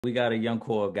We got a young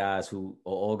core of guys who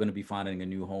are all going to be finding a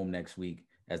new home next week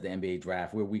as the NBA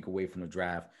draft. We're a week away from the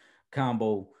draft.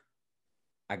 Combo,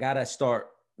 I got to start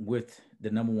with the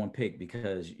number one pick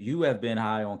because you have been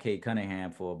high on Cade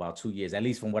Cunningham for about 2 years, at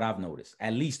least from what I've noticed,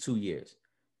 at least 2 years.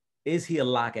 Is he a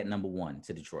lock at number one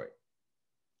to Detroit?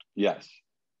 Yes.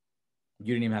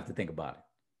 You didn't even have to think about it.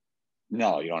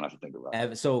 No, you don't have to think about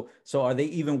it. So are they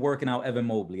even working out Evan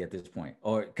Mobley at this point?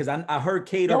 Or because I heard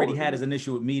Cade already had his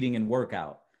initial meeting and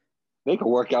workout. They can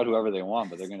work out whoever they want,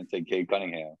 but they're going to take Cade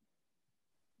Cunningham.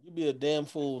 You'd be a damn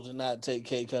fool to not take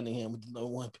Cade Cunningham with the number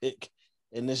one pick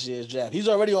in this year's draft. He's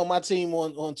already on my team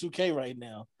on 2K right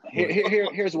now.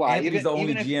 Here's why. Anthony's the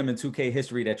only GM in 2K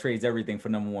history that trades everything for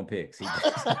number one picks.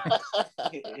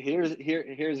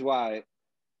 Here's why.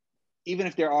 Even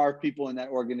if there are people in that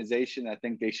organization that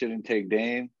think they shouldn't take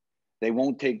Dame, they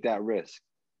won't take that risk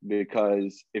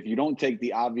because if you don't take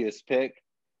the obvious pick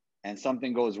and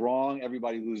something goes wrong,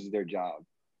 everybody loses their job.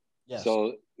 Yes.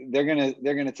 So they're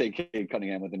gonna take Cade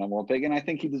Cunningham with the number one pick, and I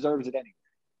think he deserves it anyway.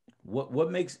 What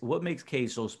makes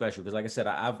Cade so special? Because like I said,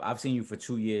 I've seen you for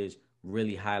 2 years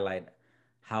really highlight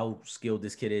how skilled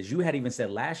this kid is. You had even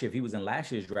said last year, if he was in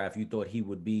last year's draft, you thought he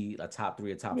would be a top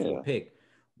 3 or top 4 pick.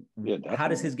 Yeah, how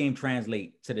does his game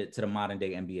translate to the modern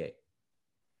day NBA?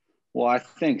 Well, I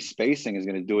think spacing is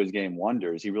going to do his game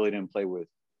wonders. He really didn't play with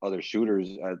other shooters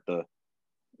at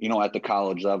the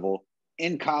college level.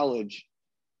 In college,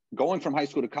 going from high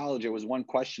school to college, there was one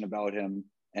question about him,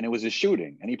 and it was his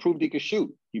shooting. And he proved he could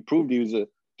shoot. He proved he was a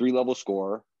 3-level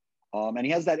scorer. And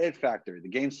he has that it factor. The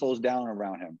game slows down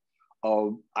around him.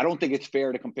 I don't think it's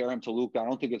fair to compare him to Luka. I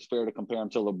don't think it's fair to compare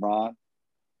him to LeBron.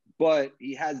 But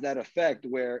he has that effect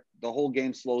where the whole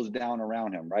game slows down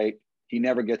around him, right? He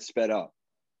never gets sped up.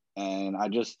 And I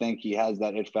just think he has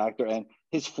that it factor. And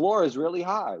his floor is really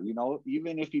high.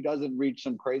 Even if he doesn't reach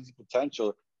some crazy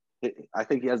potential, I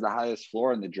think he has the highest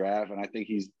floor in the draft. And I think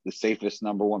he's the safest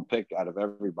number one pick out of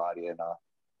everybody. And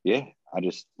I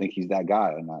just think he's that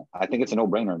guy. And I think it's a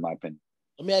no-brainer in my opinion.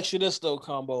 Let me ask you this, though,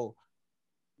 Combo.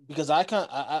 Because I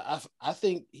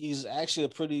think he's actually a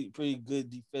pretty good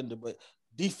defender. But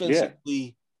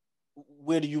defensively,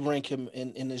 where do you rank him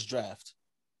in this draft?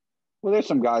 Well, there's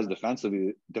some guys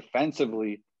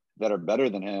defensively that are better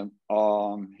than him.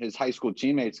 His high school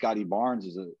teammate, Scotty Barnes,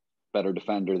 is a better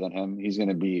defender than him. He's going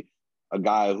to be a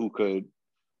guy who could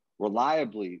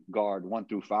reliably guard 1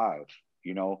 through 5.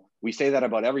 We say that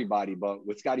about everybody, but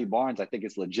with Scotty Barnes, I think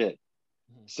it's legit.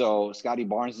 Mm-hmm. So Scotty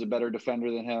Barnes is a better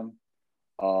defender than him.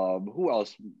 Who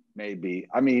else maybe?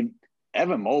 I mean,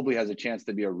 Evan Mobley has a chance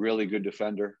to be a really good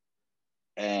defender.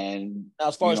 And now,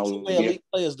 as far as two-way elite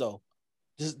players, though,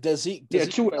 does he? There's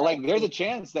a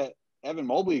chance that Evan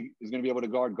Mobley is going to be able to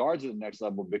guard guards at the next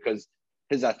level because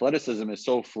his athleticism is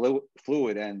so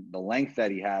fluid and the length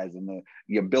that he has and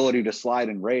the ability to slide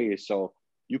and raise. So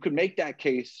you could make that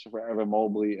case for Evan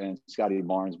Mobley and Scotty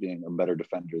Barnes being a better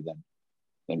defender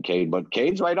than Cade. But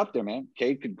Cade's right up there, man.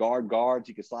 Cade could guard guards.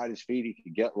 He could slide his feet. He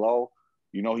could get low.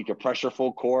 He could pressure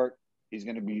full court. He's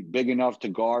going to be big enough to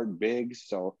guard bigs.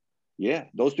 So, yeah,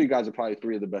 those 3 guys are probably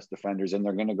 3 of the best defenders, and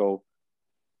they're going to go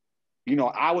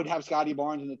I would have Scotty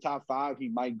Barnes in the top 5. He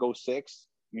might go 6,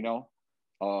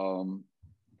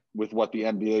 with what the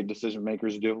NBA decision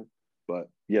makers do. But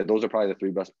yeah, those are probably the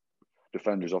 3 best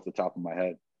defenders off the top of my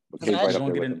head. But Cade's right up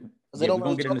there with him. They don't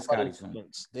really talk about his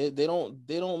defense. They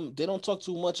don't talk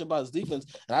too much about his defense.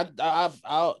 And I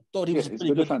thought he was a pretty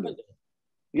good defender.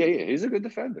 Yeah, he's a good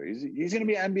defender. He's going to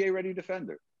be an NBA ready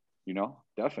defender.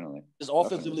 Definitely. Just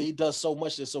offensively, he does so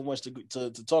much. There's so much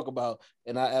to talk about,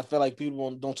 and I feel like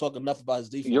people don't talk enough about his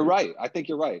defense. You're right. I think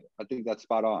you're right. I think that's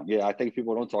spot on. Yeah, I think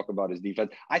people don't talk about his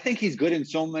defense. I think he's good in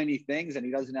so many things, and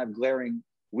he doesn't have glaring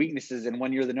weaknesses. And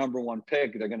when you're the number one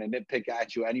pick, they're going to nitpick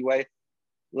at you anyway.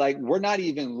 Like, we're not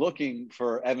even looking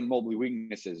for Evan Mobley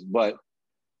weaknesses, but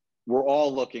we're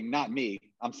all looking. Not me.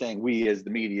 I'm saying we as the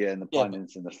media and the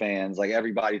pundits and the fans, like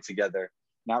everybody together.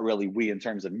 Not really we in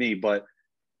terms of me, but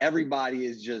everybody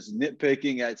is just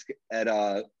nitpicking at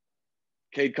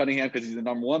Cade Cunningham because he's the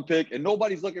number one pick, and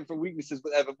nobody's looking for weaknesses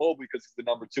with Evan Mobley because he's the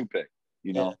number 2 pick,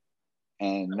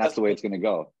 and that's the way it's going to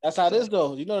go. That's how it is,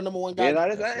 though. The number one guy.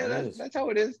 Yeah, that's how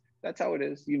it is. That's how it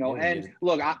is, And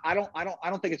look, I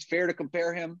don't think it's fair to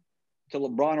compare him to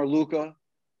LeBron or Luka.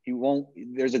 He won't.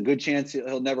 There's a good chance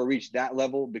he'll never reach that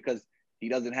level because he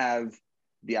doesn't have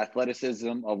the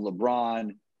athleticism of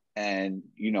LeBron. And,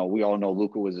 we all know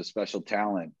Luka was a special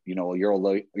talent,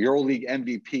 EuroLeague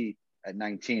MVP at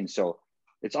 19. So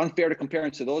it's unfair to compare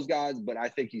him to those guys, but I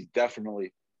think he's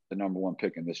definitely the number 1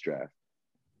 pick in this draft.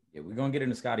 Yeah, we're going to get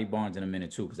into Scotty Barnes in a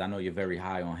minute, too, because I know you're very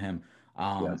high on him.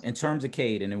 Yes. In terms of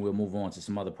Cade, and then we'll move on to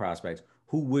some other prospects,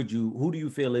 who do you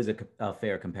feel is a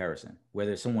fair comparison,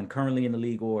 whether it's someone currently in the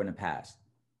league or in the past?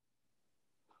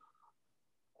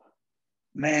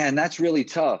 Man, that's really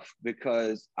tough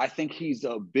because I think he's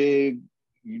a big,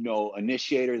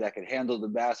 initiator that can handle the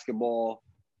basketball.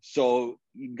 So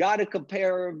you got to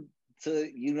compare him to,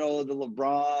 the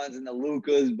LeBrons and the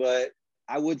Lucas, but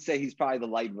I would say he's probably the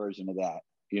light version of that.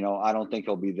 I don't think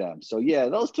he'll be them. So yeah,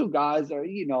 those two guys are,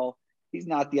 he's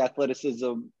not the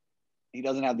athleticism. He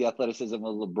doesn't have the athleticism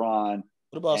of LeBron.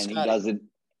 What about and Scottie?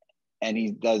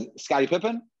 he does Scottie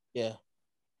Pippen? Yeah.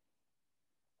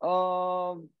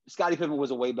 Scottie Pippen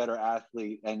was a way better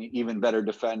athlete and even better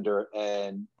defender.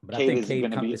 And But I think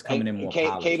Cade is coming in more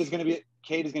polished. Cade is going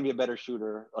to be a better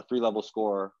shooter, a 3-level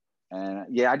scorer. And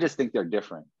yeah, I just think they're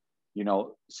different.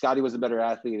 Scottie was a better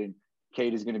athlete and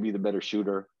Cade is going to be the better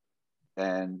shooter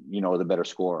and, the better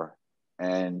scorer.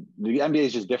 And the NBA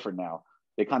is just different now.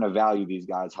 They kind of value these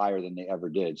guys higher than they ever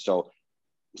did. So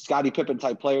Scottie Pippen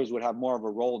type players would have more of a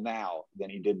role now than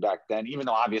he did back then, even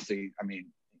though obviously,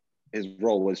 his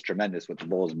role was tremendous with the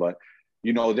Bulls, but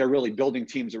they're really building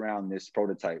teams around this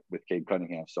prototype with Cade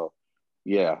Cunningham. So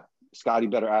yeah, Scottie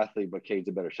better athlete, but Cade's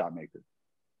a better shot maker.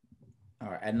 All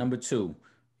right. At number 2,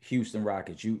 Houston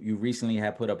Rockets. You recently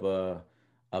had put up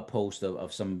a post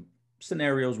of some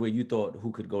scenarios where you thought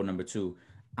who could go number 2.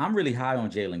 I'm really high on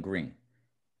Jalen Green.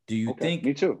 Do you think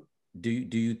me too? Do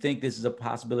you think this is a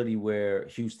possibility where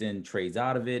Houston trades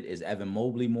out of it? Is Evan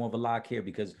Mobley more of a lock here?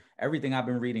 Because everything I've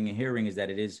been reading and hearing is that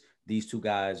it is these two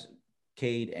guys,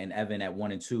 Cade and Evan at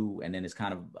 1 and 2, and then it's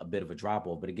kind of a bit of a drop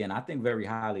off. But again, I think very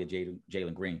highly of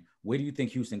Jalen Green. Where do you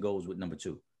think Houston goes with number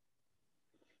 2?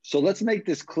 So let's make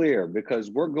this clear because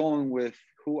we're going with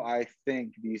who I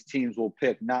think these teams will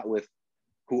pick, not with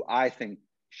who I think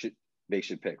they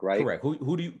should pick, right? Correct.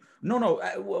 Who do you? No.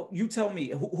 Well, you tell me.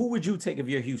 Who would you take if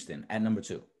you're Houston at number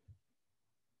 2?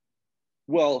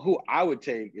 Well, who I would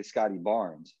take is Scottie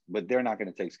Barnes, but they're not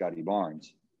going to take Scottie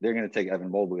Barnes. They're going to take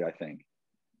Evan Mobley, I think.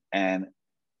 And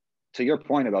to your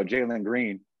point about Jalen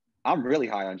Green, I'm really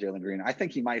high on Jalen Green. I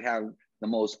think he might have the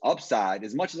most upside.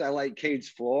 As much as I like Cade's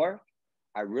floor,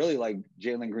 I really like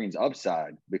Jalen Green's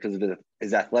upside because of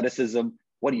his athleticism,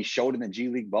 what he showed in the G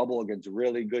League bubble against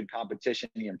really good competition.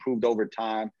 He improved over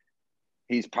time.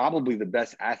 He's probably the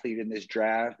best athlete in this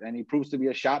draft, and he proves to be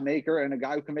a shot maker and a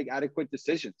guy who can make adequate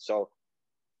decisions. So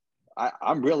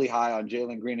I'm really high on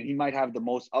Jalen Green, and he might have the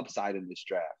most upside in this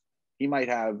draft. He might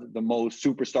have the most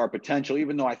superstar potential,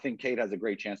 even though I think Cade has a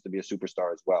great chance to be a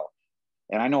superstar as well.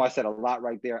 And I know I said a lot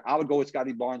right there. I would go with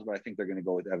Scottie Barnes, but I think they're going to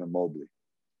go with Evan Mobley.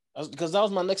 Because that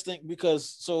was my next thing. Because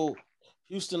so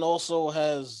Houston also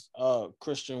has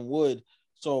Christian Wood.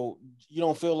 So you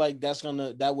don't feel like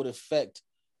that would affect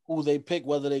who they pick,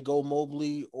 whether they go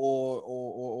Mobley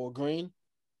or Green?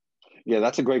 Yeah,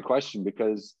 that's a great question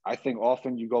because I think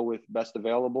often you go with best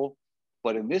available.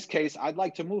 But in this case, I'd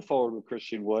like to move forward with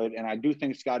Christian Wood. And I do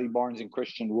think Scottie Barnes and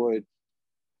Christian Wood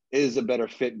is a better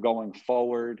fit going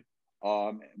forward.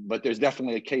 But there's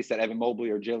definitely a case that Evan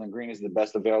Mobley or Jalen Green is the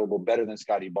best available, better than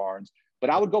Scottie Barnes. But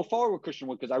I would go forward with Christian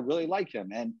Wood because I really like him.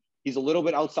 And he's a little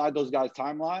bit outside those guys'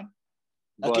 timeline.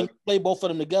 But can you play both of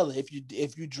them together?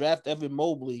 If you draft Evan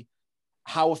Mobley,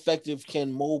 how effective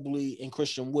can Mobley and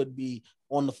Christian Wood be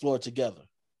on the floor together?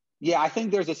 Yeah, I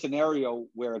think there's a scenario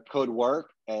where it could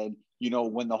work. And,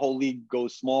 when the whole league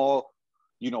goes small,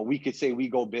 we could say we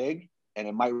go big and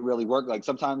it might really work. Like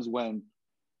sometimes when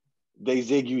they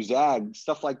zig, you zag,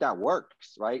 stuff like that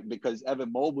works, right? Because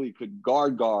Evan Mobley could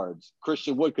guard guards.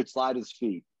 Christian Wood could slide his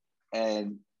feet.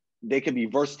 And they can be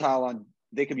versatile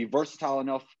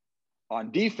enough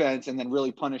on defense and then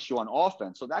really punish you on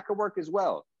offense. So that could work as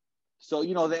well. So,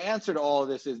 the answer to all of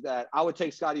this is that I would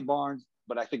take Scottie Barnes,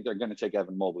 but I think they're going to take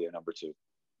Evan Mobley at number 2.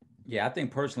 Yeah, I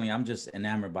think personally, I'm just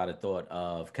enamored by the thought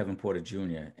of Kevin Porter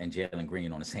Jr. and Jalen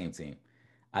Green on the same team.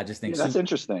 I just think that's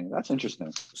interesting. That's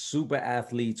interesting. Super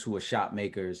athletes who are shot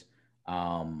makers,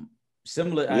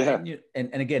 similar. Yeah.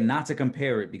 And again, not to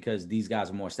compare it because these guys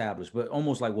are more established, but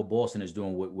almost like what Boston is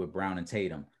doing with Brown and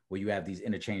Tatum, where you have these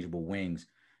interchangeable wings.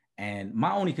 And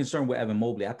my only concern with Evan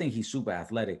Mobley, I think he's super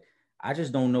athletic. I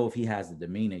just don't know if he has the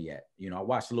demeanor yet. I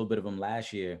watched a little bit of him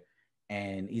last year,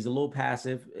 and he's a little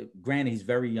passive. Granted, he's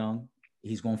very young.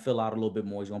 He's going to fill out a little bit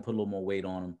more. He's going to put a little more weight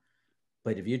on him.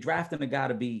 But if you're drafting a guy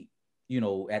to be,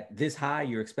 at this high,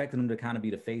 you're expecting him to kind of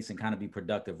be the face and kind of be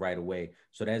productive right away.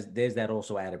 So there's that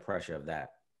also added pressure of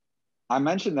that. I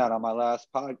mentioned that on my last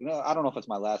podcast. I don't know if it's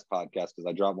my last podcast because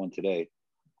I dropped one today,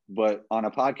 but on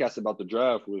a podcast about the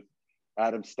draft with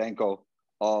Adam Stanko,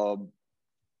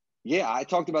 I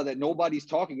talked about that. Nobody's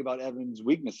talking about Evan's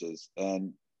weaknesses,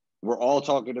 and we're all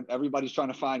everybody's trying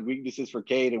to find weaknesses for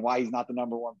Cade and why he's not the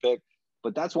number 1 pick.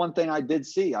 But that's one thing I did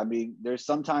see. I mean, there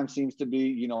sometimes seems to be,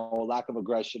 you know, a lack of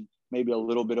aggression, maybe a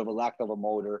little bit of a lack of a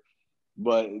motor,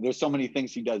 but there's so many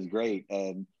things he does great.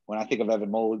 And when I think of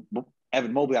Evan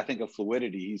Mobley, I think of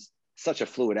fluidity. He's such a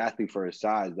fluid athlete for his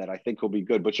size that I think he'll be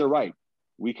good. But you're right.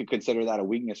 We could consider that a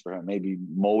weakness for him, maybe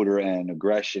motor and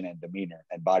aggression and demeanor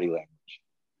and body language.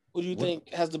 Who do you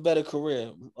think has the better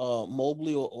career,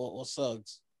 Mobley or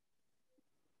Suggs?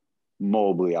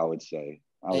 Mobley, I would say.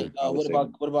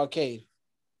 What about Cade?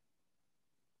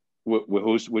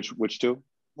 Which two?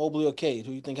 Mobley or Cade?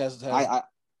 Who you think has? I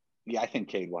think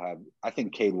Cade will have. I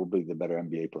think Cade will be the better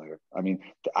NBA player. I mean,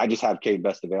 I just have Cade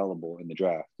best available in the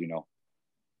draft. You know.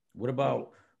 What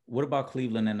about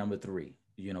Cleveland at number 3?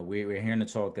 You know, we're hearing the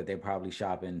talk that they're probably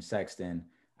shopping Sexton.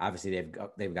 Obviously,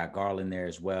 they've got Garland there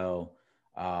as well.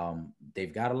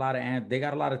 They've got a lot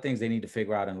of things they need to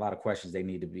figure out and a lot of questions they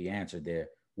need to be answered there.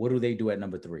 What do they do at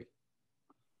number 3?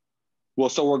 Well,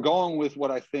 so we're going with what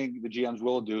I think the GMs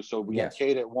will do. So we have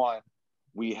Cade at 1.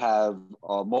 We have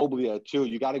Mobley at 2.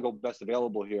 You got to go best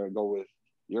available here and go with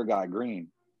your guy Green.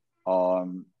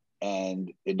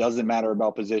 And it doesn't matter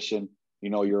about position. You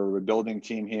know, you're a rebuilding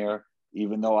team here.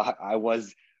 Even though I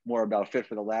was more about fit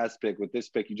for the last pick, with this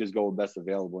pick, you just go with best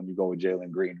available and you go with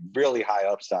Jalen Green. Really high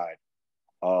upside.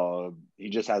 He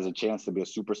just has a chance to be a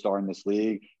superstar in this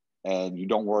league, and you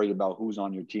don't worry about who's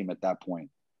on your team at that point.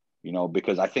 You know,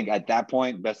 because I think at that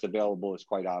point, best available is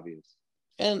quite obvious.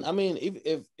 And I mean,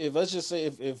 if let's just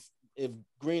say if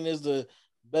Green is the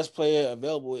best player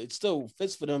available, it still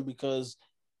fits for them because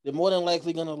they're more than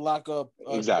likely going to lock up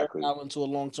exactly into a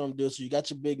long-term deal. So you got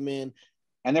your big man,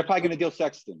 and they're probably going to deal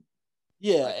Sexton.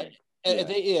 Yeah,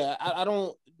 I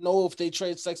don't know if they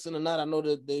trade Sexton or not. I know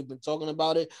that they've been talking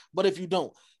about it, but if you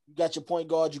don't, you got your point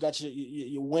guard, you got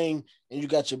your wing, and you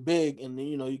got your big, and then,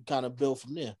 you know, you kind of build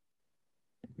from there.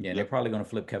 Yeah, they're probably going to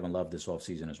flip Kevin Love this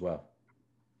offseason as well.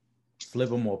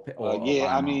 Flip him or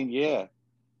yeah, I mean, yeah.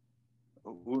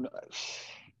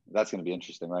 That's going to be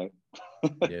interesting, right?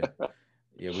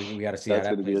 Yeah, we got to see how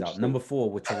that plays out. Number 4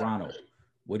 with Toronto.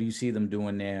 What do you see them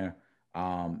doing there?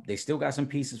 They still got some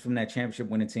pieces from that championship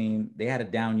winning team. They had a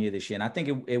down year this year, and I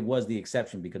think it was the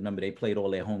exception because remember they played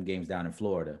all their home games down in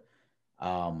Florida.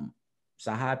 It's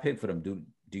a high pick for them. Do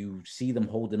you see them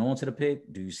holding on to the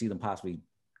pick? Do you see them possibly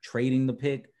trading the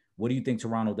pick? What do you think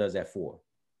Toronto does at 4?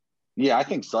 Yeah, I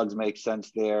think Suggs makes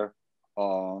sense there.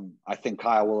 I think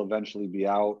Kyle will eventually be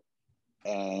out,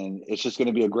 and it's just going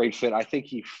to be a great fit. I think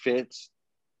he fits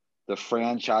the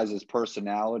franchise's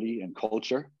personality and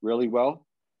culture really well.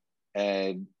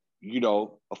 And, you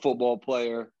know, a football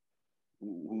player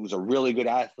who's a really good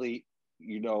athlete,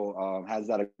 you know, has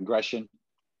that aggression.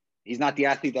 He's not the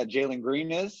athlete that Jalen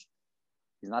Green is.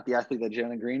 But he's going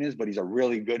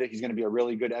to be a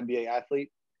really good NBA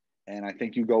athlete. And I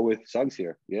think you go with Suggs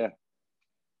here. Yeah.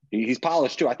 He's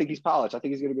polished too. I think he's polished. I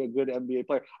think he's going to be a good NBA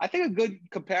player. I think a good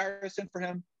comparison for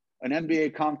him, an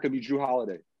NBA comp could be Drew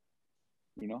Holiday.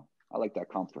 You know, I like that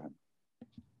comp for him.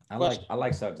 I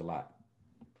like Suggs a lot.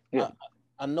 Yeah.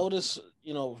 I notice,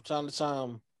 you know, time to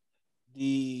time,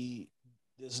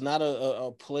 there's not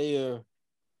a player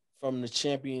from the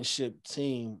championship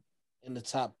team in the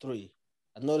top 3.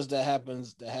 I noticed that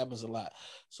happens a lot.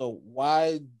 So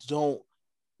why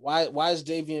is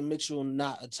Davion Mitchell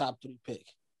not a top 3 pick?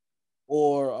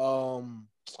 Or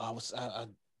I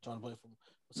trying to play from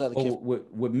what's that kid?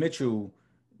 With Mitchell,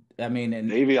 I mean, and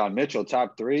Davion Mitchell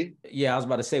top 3. Yeah, I was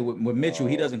about to say with Mitchell,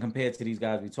 he doesn't compare to these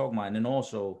guys we talking about, and then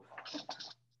also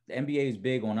the NBA is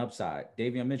big on upside.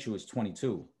 Davion Mitchell is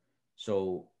 22,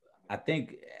 so I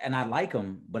think, and I like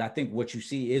him, but I think what you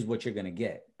see is what you're gonna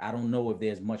get. I don't know if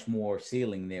there's much more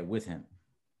ceiling there with him.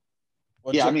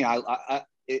 Yeah, I mean, I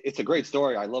it's a great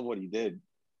story. I love what he did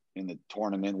in the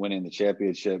tournament, winning the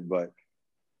championship, but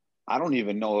I don't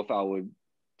even know if I would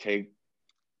take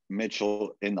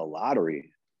Mitchell in the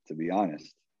lottery, to be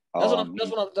honest.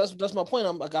 That's my point.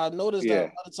 I noticed that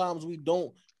a lot of times we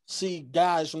don't see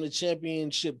guys from the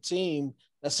championship team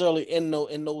necessarily in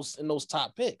those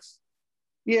top picks.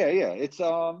 Yeah. It's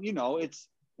you know, it's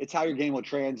how your game will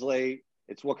translate.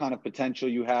 It's what kind of potential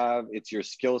you have. It's your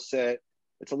skill set.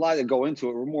 It's a lot that go into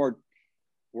it.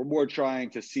 We're more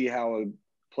trying to see how a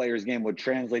player's game would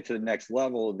translate to the next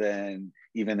level than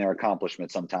even their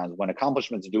accomplishments sometimes. When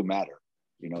accomplishments do matter,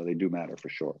 you know, they do matter for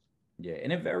sure. Yeah,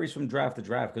 and it varies from draft to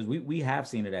draft because we have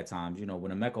seen it at times. You know,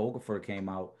 when Emeka Okafor came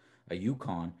out of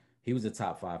UConn, he was a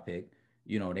top 5 pick.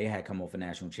 You know, they had come off a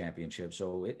national championship.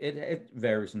 So it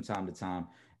varies from time to time.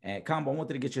 And Combo, I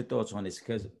wanted to get your thoughts on this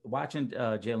because watching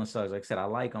Jalen Suggs, like I said, I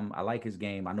like him. I like his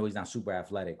game. I know he's not super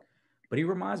athletic, but he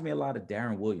reminds me a lot of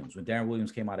Darren Williams when Darren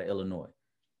Williams came out of Illinois.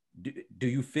 Do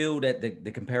you feel that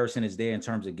the comparison is there in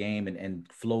terms of game and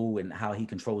flow and how he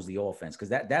controls the offense? Because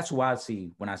that's who I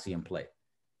see when I see him play.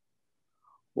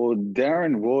 Well,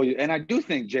 Darren Williams, and I do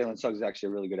think Jalen Suggs is actually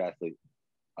a really good athlete.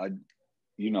 I do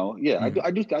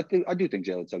think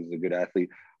Jalen Suggs is a good athlete.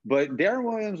 But Darren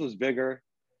Williams was bigger.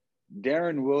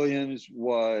 Darren Williams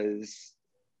was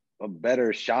a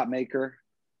better shot maker.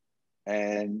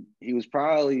 And he was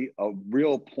probably a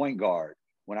real point guard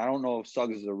when I don't know if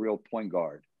Suggs is a real point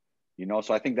guard,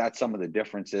 So I think that's some of the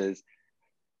differences.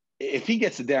 If he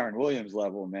gets to Darren Williams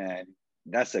level, man,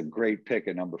 that's a great pick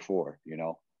at number 4,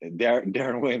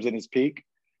 Darren Williams in his peak.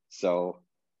 So,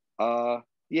 I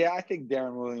think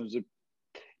Darren Williams,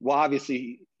 well,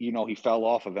 obviously, he fell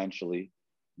off eventually,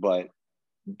 but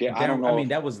I don't know. I mean,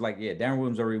 that was like, Darren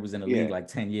Williams already was in the league like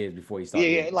 10 years before he started.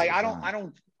 Yeah. Like,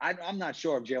 I'm not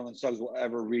sure if Jalen Suggs will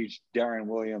ever reach Darren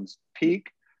Williams'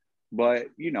 peak, but,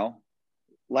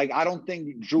 I don't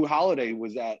think Drew Holiday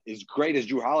was as great as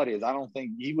Drew Holiday is. I don't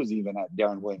think he was even at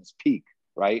Darren Williams' peak,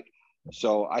 right?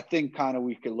 So I think kind of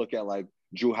we could look at like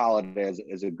Drew Holiday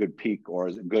as a good peak or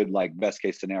as a good like best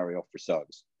case scenario for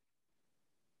Suggs.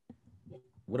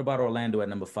 What about Orlando at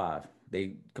number 5?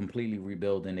 They completely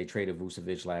rebuilt and they traded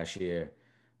Vucevic last year.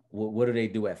 What do they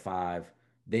do at 5?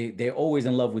 They're always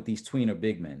in love with these tweener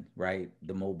big men, right?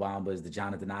 The Mo Bambas, the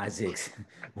Jonathan Isaacs.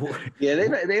 Yeah,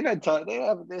 they've had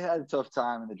a tough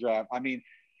time in the draft. I mean,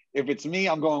 if it's me,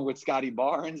 I'm going with Scotty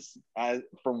Barnes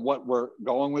from what we're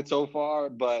going with so far.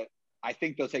 But I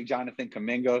think they'll take Jonathan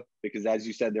Kuminga because, as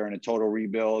you said, they're in a total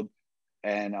rebuild,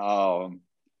 and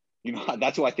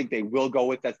that's who I think they will go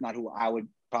with. That's not who I would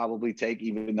probably take,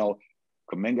 even though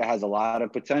Kuminga has a lot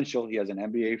of potential. He has an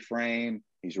NBA frame.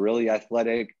 He's really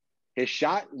athletic. His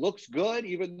shot looks good,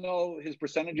 even though his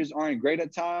percentages aren't great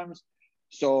at times.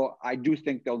 So I do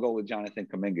think they'll go with Jonathan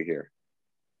Kuminga here.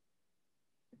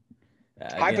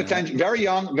 High potential, very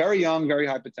young, very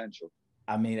high potential.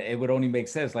 I mean, it would only make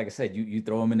sense. Like I said, you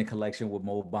throw him in the collection with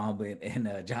Mo Bamba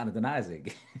and Jonathan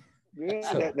Isaac.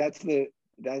 Yeah, so. that's the.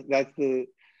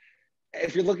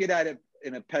 If you're looking at it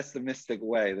in a pessimistic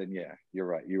way, then yeah, you're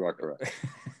right. You are correct.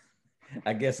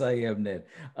 I guess I am then.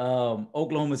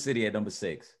 Oklahoma City at number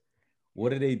 6.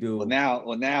 What do they do?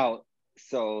 Well, now,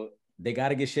 so they got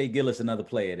to get Shea Gillis another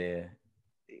player there.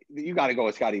 You got to go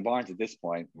with Scotty Barnes at this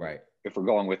point, right? If we're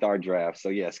going with our draft, so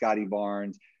yeah, Scotty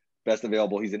Barnes, best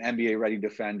available. He's an NBA-ready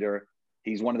defender.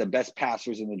 He's one of the best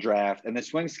passers in the draft, and the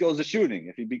swing skills of shooting.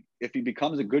 If he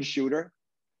becomes a good shooter,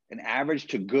 an average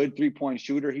to good 3-point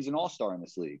shooter, he's an all-star in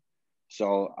this league.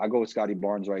 So I go with Scotty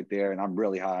Barnes right there, and I'm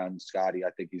really high on Scotty. I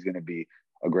think he's going to be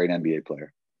a great NBA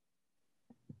player.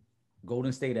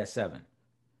 Golden State at 7.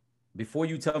 Before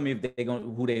you tell me if they're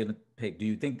going who they're going to pick, do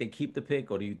you think they keep the pick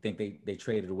or do you think they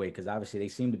trade it away? Because obviously they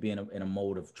seem to be in a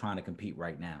mode of trying to compete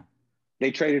right now.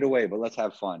 They trade it away, but let's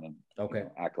have fun and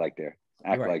act like they're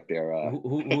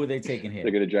who are they taking here?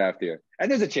 They're going to draft here,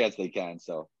 and there's a chance they can.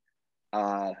 So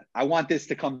I want this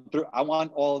to come through. I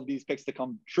want all of these picks to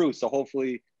come true. So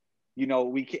hopefully,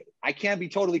 I can't be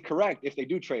totally correct if they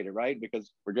do trade it, right?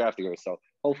 Because we're drafting her. So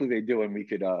hopefully they do, and we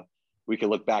could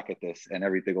look back at this and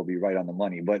everything will be right on the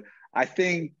money. But I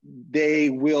think they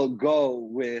will go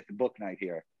with Bouknight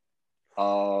here.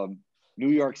 New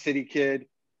York City kid,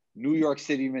 New York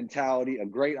City mentality, a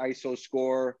great ISO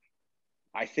scorer.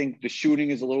 I think the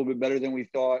shooting is a little bit better than we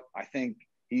thought. I think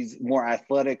he's more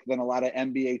athletic than a lot of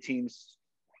NBA teams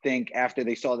think after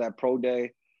they saw that pro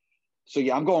day. So,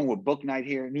 yeah, I'm going with Bouknight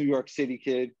here, New York City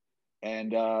kid.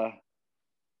 And,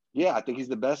 I think he's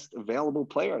the best available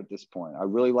player at this point. I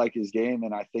really like his game,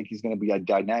 and I think he's going to be a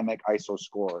dynamic ISO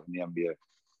scorer in the NBA.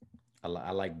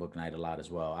 I like Bouknight a lot as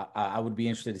well. I would be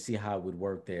interested to see how it would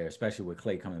work there, especially with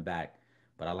Klay coming back.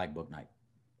 But I like Bouknight.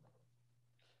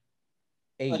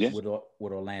 8 with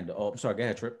Orlando. Oh, I'm sorry. Go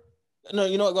ahead, Trip. No,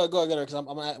 you know what? Go ahead, because I'm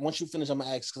gonna, once you finish, I'm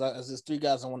gonna ask because there's 3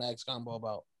 guys I want to ask Combo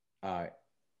about. All right.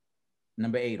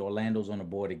 Number 8, Orlando's on the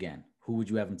board again. Who would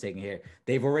you have them taking here?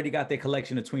 They've already got their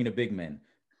collection of tweener big men.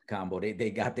 Combo.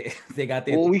 They got their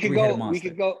well, we could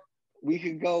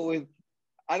go with.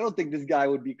 I don't think this guy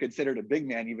would be considered a big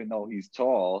man, even though he's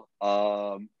tall.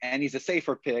 And he's a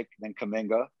safer pick than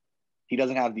Kuminga. He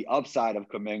doesn't have the upside of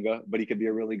Kuminga, but he could be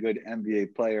a really good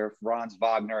NBA player. Franz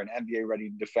Wagner, an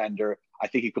NBA-ready defender. I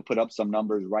think he could put up some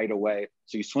numbers right away.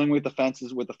 So you swing with the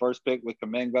fences with the first pick with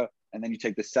Kuminga, and then you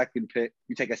take the second pick.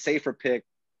 You take a safer pick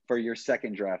for your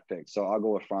second draft pick. So I'll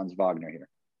go with Franz Wagner here.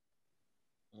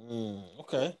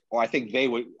 Okay. Or I think they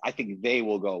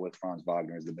will go with Franz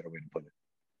Wagner is the better way to put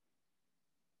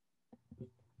it.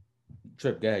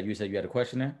 Trip, go ahead. You said you had a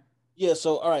question there? Yeah,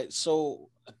 so all right. So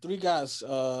 3 guys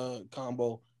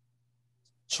combo.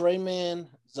 Trey Man,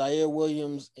 Zaire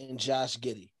Williams and Josh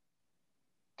Giddey.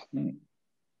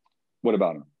 What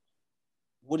about him?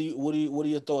 What are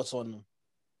your thoughts on them?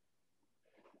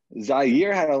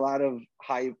 Zaire had a lot of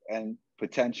hype and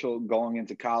potential going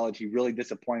into college. He really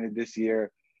disappointed this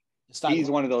year. He's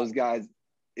one of those guys.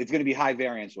 It's going to be high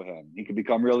variance with him. He could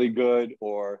become really good,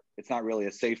 or it's not really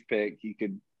a safe pick. He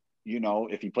could,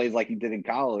 if he plays like he did in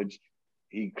college,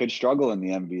 he could struggle in the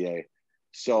NBA.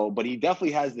 So, but he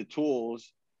definitely has the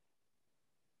tools.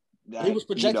 That, he was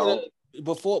projected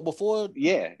before.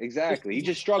 Yeah, exactly. He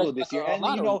just struggled this year, and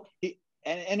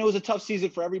and it was a tough season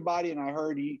for everybody. And I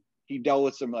heard he dealt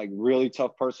with some like really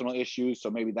tough personal issues, so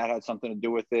maybe that had something to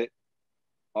do with it.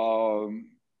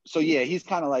 So yeah, he's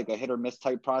kind of like a hit or miss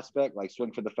type prospect, like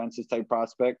swing for the fences type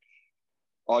prospect.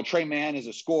 Trey Mann is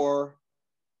a scorer,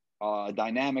 a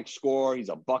dynamic scorer. He's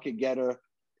a bucket getter.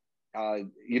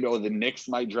 The Knicks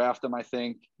might draft him, I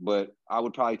think, but I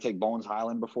would probably take Bones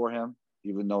Highland before him,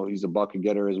 even though he's a bucket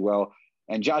getter as well.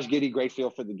 And Josh Giddey, great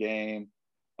feel for the game.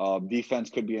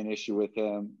 Defense could be an issue with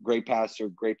him. Great passer,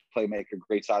 great playmaker,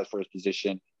 great size for his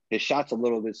position. His shot's a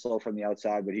little bit slow from the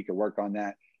outside, but he could work on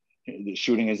that. The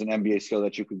shooting is an NBA skill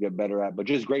that you could get better at, but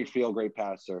just great feel, great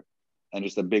passer, and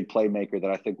just a big playmaker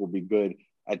that I think will be good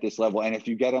at this level. And if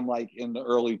you get him like in the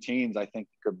early teens, I think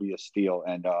it could be a steal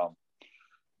and,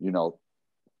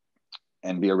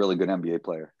 and be a really good NBA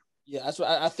player. Yeah, that's what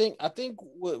I think. I think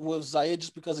with Zaire,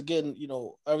 just because again,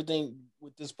 everything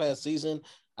with this past season,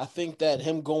 I think that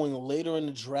him going later in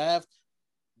the draft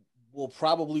will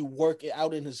probably work it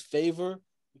out in his favor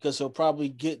because he'll probably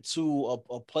get to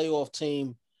a playoff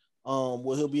team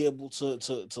where he'll be able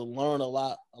to learn a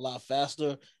lot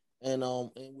faster. And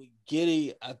with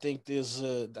Giddey, I think there's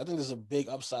a big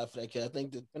upside for that kid. I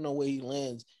think that depending on where he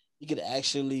lands, he could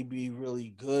actually be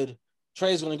really good.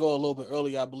 Trey's going to go a little bit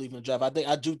earlier, I believe, in the draft.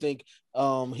 I do think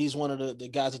he's one of the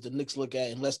guys that the Knicks look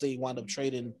at unless they wind up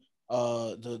trading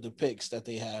the picks that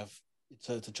they have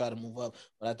to try to move up.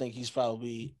 But I think he's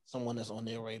probably someone that's on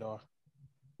their radar.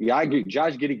 Yeah, I agree.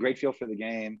 Josh Giddey, great feel for the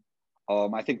game.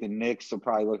 I think the Knicks are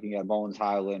probably looking at Bones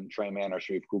Highland, Trey Mann, or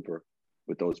Sharif Cooper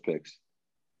with those picks.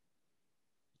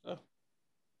 Oh.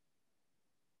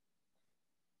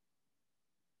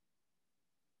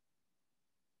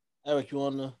 Eric, you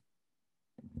want to?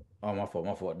 Oh, my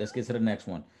fault. Let's get to the next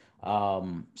one.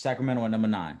 Sacramento at number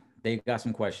 9. They got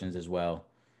some questions as well.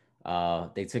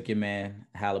 They took your man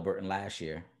Halliburton last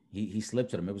year. He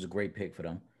slipped to them. It was a great pick for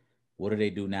them. What do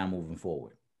they do now moving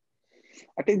forward?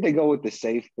 I think they go with the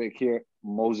safe pick here,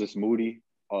 Moses Moody,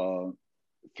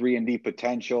 3-and-D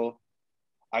potential.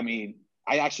 I mean,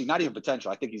 not even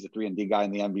potential. I think he's a 3-and-D guy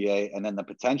in the NBA. And then the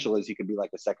potential is he could be like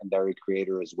a secondary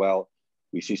creator as well.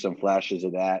 We see some flashes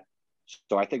of that.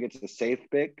 So I think it's a safe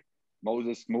pick,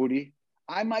 Moses Moody.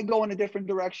 I might go in a different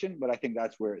direction, but I think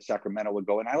that's where Sacramento would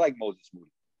go. And I like Moses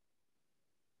Moody.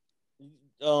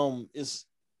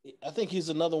 I think he's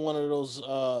another one of those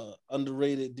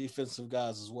underrated defensive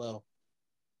guys as well.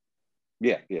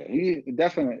 Yeah.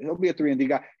 He'll be a 3-and-D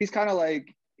guy. He's kind of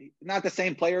like not the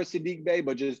same player as Saddiq Bey,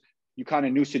 but just you kind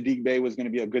of knew Saddiq Bey was going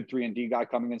to be a good 3-and-D guy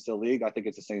coming into the league. I think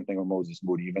it's the same thing with Moses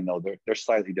Moody, even though they're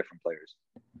slightly different players.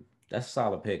 That's a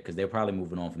solid pick because they're probably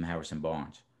moving on from Harrison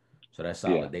Barnes. So that's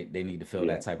solid. Yeah. They need to fill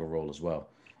that type of role as well.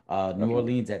 New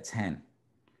Orleans at 10.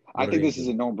 I think this is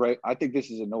a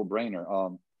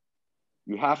no-brainer.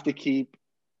 You have to keep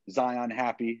Zion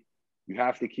happy. You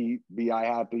have to keep B.I.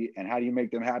 happy. And how do you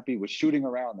make them happy? With shooting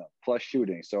around them, plus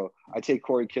shooting. So I take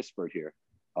Corey Kispert here.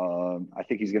 I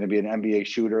think he's going to be an NBA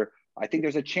shooter. I think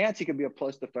there's a chance he could be a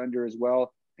plus defender as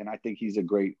well. And I think he's a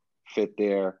great fit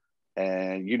there.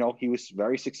 And, he was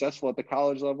very successful at the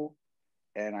college level.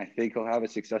 And I think he'll have a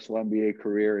successful NBA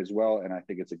career as well. And I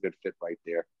think it's a good fit right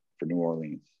there for New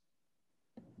Orleans.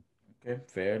 Okay,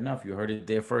 fair enough. You heard it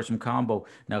there first from Combo.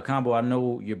 Now, Combo, I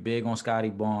know you're big on Scotty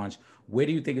Barnes. Where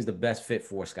do you think is the best fit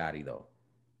for Scotty, though?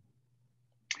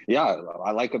 Yeah,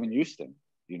 I like him in Houston.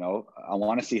 I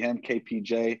want to see him,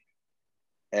 KPJ,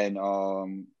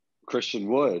 and Christian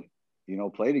Wood,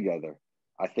 play together.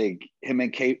 I think him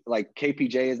and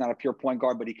KPJ is not a pure point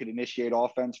guard, but he could initiate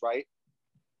offense, right?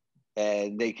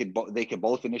 And they could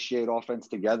both initiate offense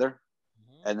together.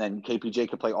 Mm-hmm. And then KPJ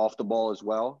could play off the ball as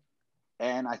well.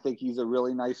 And I think he's a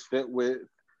really nice fit with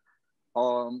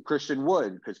Christian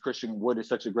Wood because Christian Wood is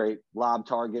such a great lob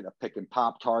target, a pick and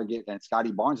pop target. And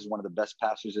Scotty Barnes is one of the best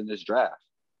passers in this draft.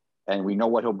 And we know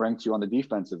what he'll bring to you on the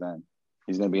defensive end.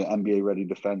 He's going to be an NBA-ready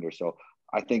defender. So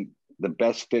I think the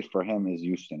best fit for him is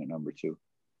Houston at number 2.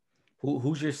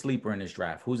 Who's your sleeper in this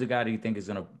draft? Who's the guy that you think is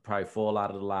going to probably fall out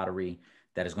of the lottery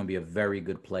that is going to be a very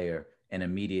good player, an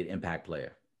immediate impact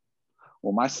player?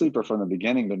 Well, my sleeper from the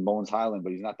beginning been Bones Highland,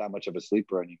 but he's not that much of a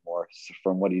sleeper anymore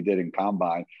from what he did in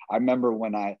combine. I remember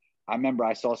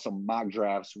I saw some mock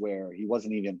drafts where he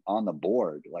wasn't even on the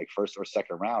board, like first or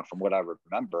second round, from what I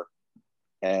remember.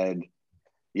 And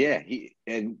yeah,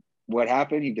 and what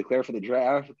happened? He declared for the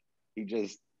draft. He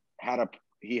just had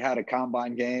a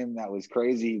combine game that was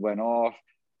crazy. He went off.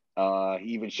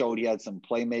 He even showed he had some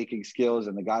playmaking skills,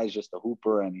 and the guy's just a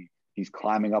hooper, and he's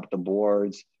climbing up the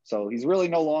boards. So he's really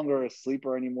no longer a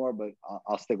sleeper anymore, but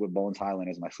I'll stick with Bones Highland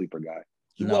as my sleeper guy.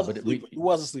 He was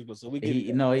a sleeper, so we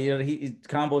get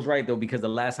Combo's right, though, because the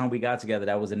last time we got together,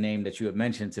 that was a name that you had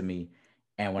mentioned to me.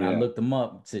 And when I looked him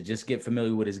up to just get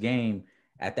familiar with his game,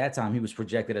 at that time, he was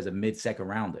projected as a mid-second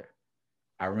rounder.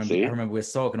 I remember we were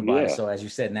talking about it. So as you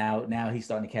said, now he's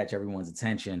starting to catch everyone's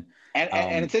attention.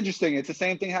 And it's interesting. It's the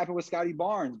same thing happened with Scotty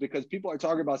Barnes, because people are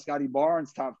talking about Scotty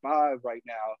Barnes top 5 right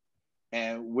now,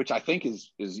 and which I think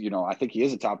is I think he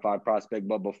is a top 5 prospect,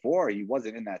 but before he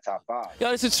wasn't in that top 5.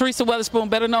 Yo, this is Teresa Weatherspoon,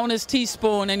 better known as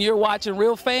Teaspoon, and you're watching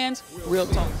Real Fans, Real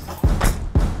Talk.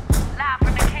 Live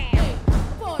from the can.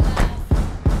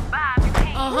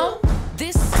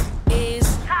 This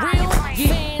is Real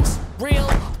Fans, Real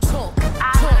Talk.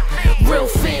 Real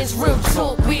Fans, Real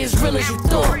Talk. We as real as you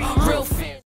thought. Real